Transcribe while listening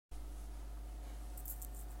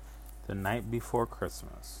The Night Before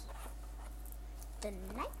Christmas. The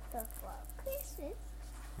night before Christmas.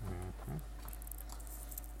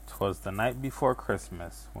 'Twas the night before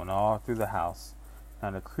Christmas, when all through the house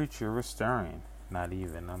not a creature was stirring, not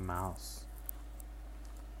even a mouse.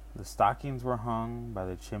 The stockings were hung by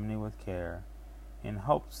the chimney with care, in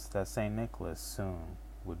hopes that St. Nicholas soon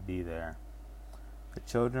would be there. The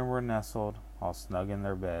children were nestled all snug in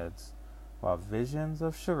their beds, while visions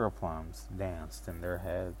of sugar plums danced in their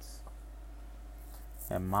heads.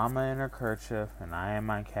 And Mamma in her kerchief and I in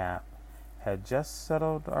my cap had just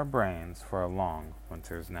settled our brains for a long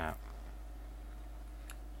winter's nap.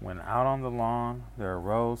 When out on the lawn there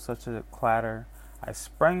arose such a clatter, I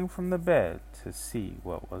sprang from the bed to see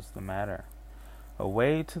what was the matter.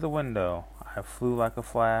 Away to the window I flew like a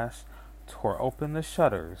flash, tore open the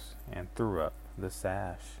shutters and threw up the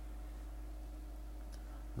sash.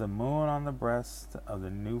 The moon on the breast of the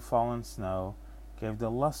new fallen snow gave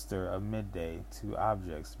the luster of midday to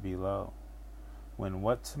objects below, when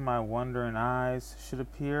what to my wondering eyes should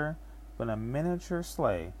appear but a miniature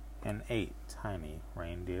sleigh and 8 tiny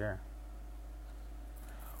reindeer.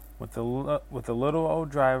 With the little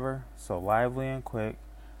old driver, so lively and quick,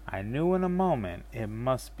 I knew in a moment it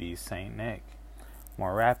must be Saint Nick.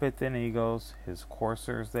 More rapid than eagles, his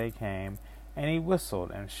coursers they came, and he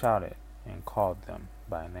whistled and shouted and called them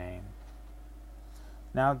by name.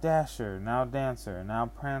 Now Dasher, now Dancer, now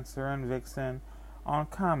Prancer and Vixen, on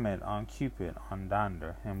Comet, on Cupid, on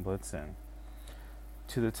Donder and Blitzen.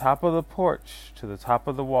 To the top of the porch, to the top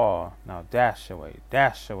of the wall, now dash away,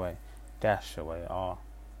 dash away, dash away all.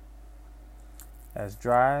 As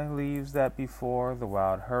dry leaves that before the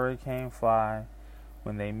wild hurricane fly,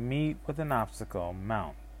 when they meet with an obstacle,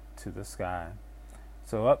 mount to the sky.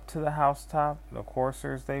 So up to the housetop the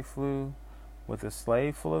coursers they flew, with a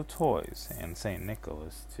sleigh full of toys and St.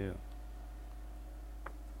 Nicholas too.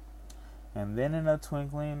 And then in a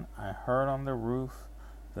twinkling I heard on the roof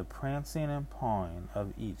the prancing and pawing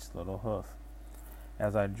of each little hoof.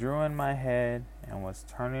 As I drew in my head and was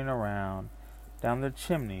turning around, down the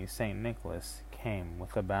chimney St. Nicholas came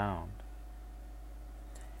with a bound.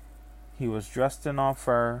 He was dressed in all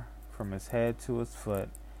fur from his head to his foot,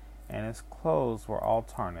 and his clothes were all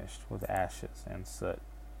tarnished with ashes and soot.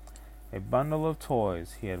 A bundle of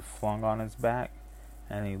toys he had flung on his back,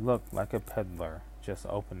 and he looked like a peddler just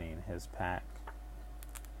opening his pack.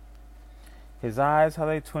 His eyes how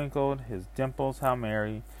they twinkled, his dimples how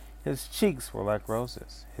merry, his cheeks were like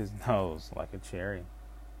roses, his nose like a cherry.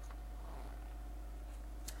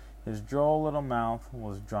 His droll little mouth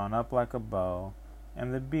was drawn up like a bow,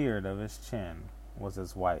 and the beard of his chin was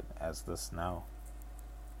as white as the snow.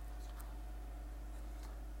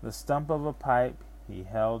 The stump of a pipe he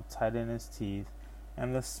held tight in his teeth,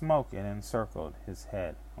 and the smoke it encircled his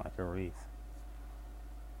head like a wreath.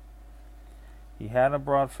 He had a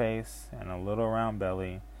broad face and a little round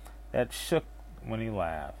belly that shook when he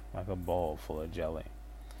laughed like a bowl full of jelly.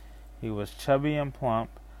 He was chubby and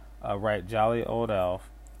plump, a right jolly old elf,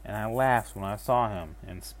 and I laughed when I saw him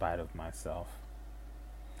in spite of myself.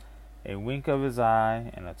 A wink of his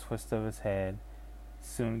eye and a twist of his head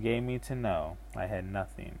soon gave me to know I had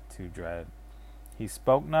nothing to dread. He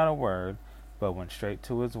spoke not a word, but went straight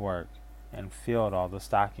to his work, and filled all the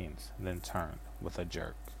stockings, then turned with a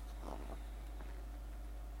jerk.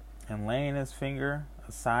 And laying his finger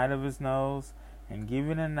aside of his nose, and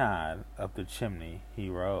giving a nod up the chimney he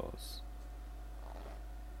rose.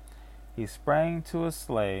 He sprang to his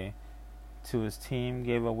sleigh, to his team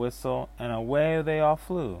gave a whistle, and away they all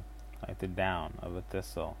flew, like the down of a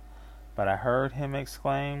thistle. But I heard him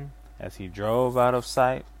exclaim, as he drove out of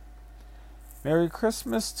sight, Merry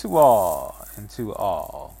Christmas to all, and to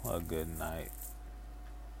all a good night.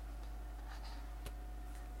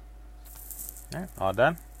 All right, all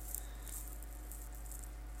done?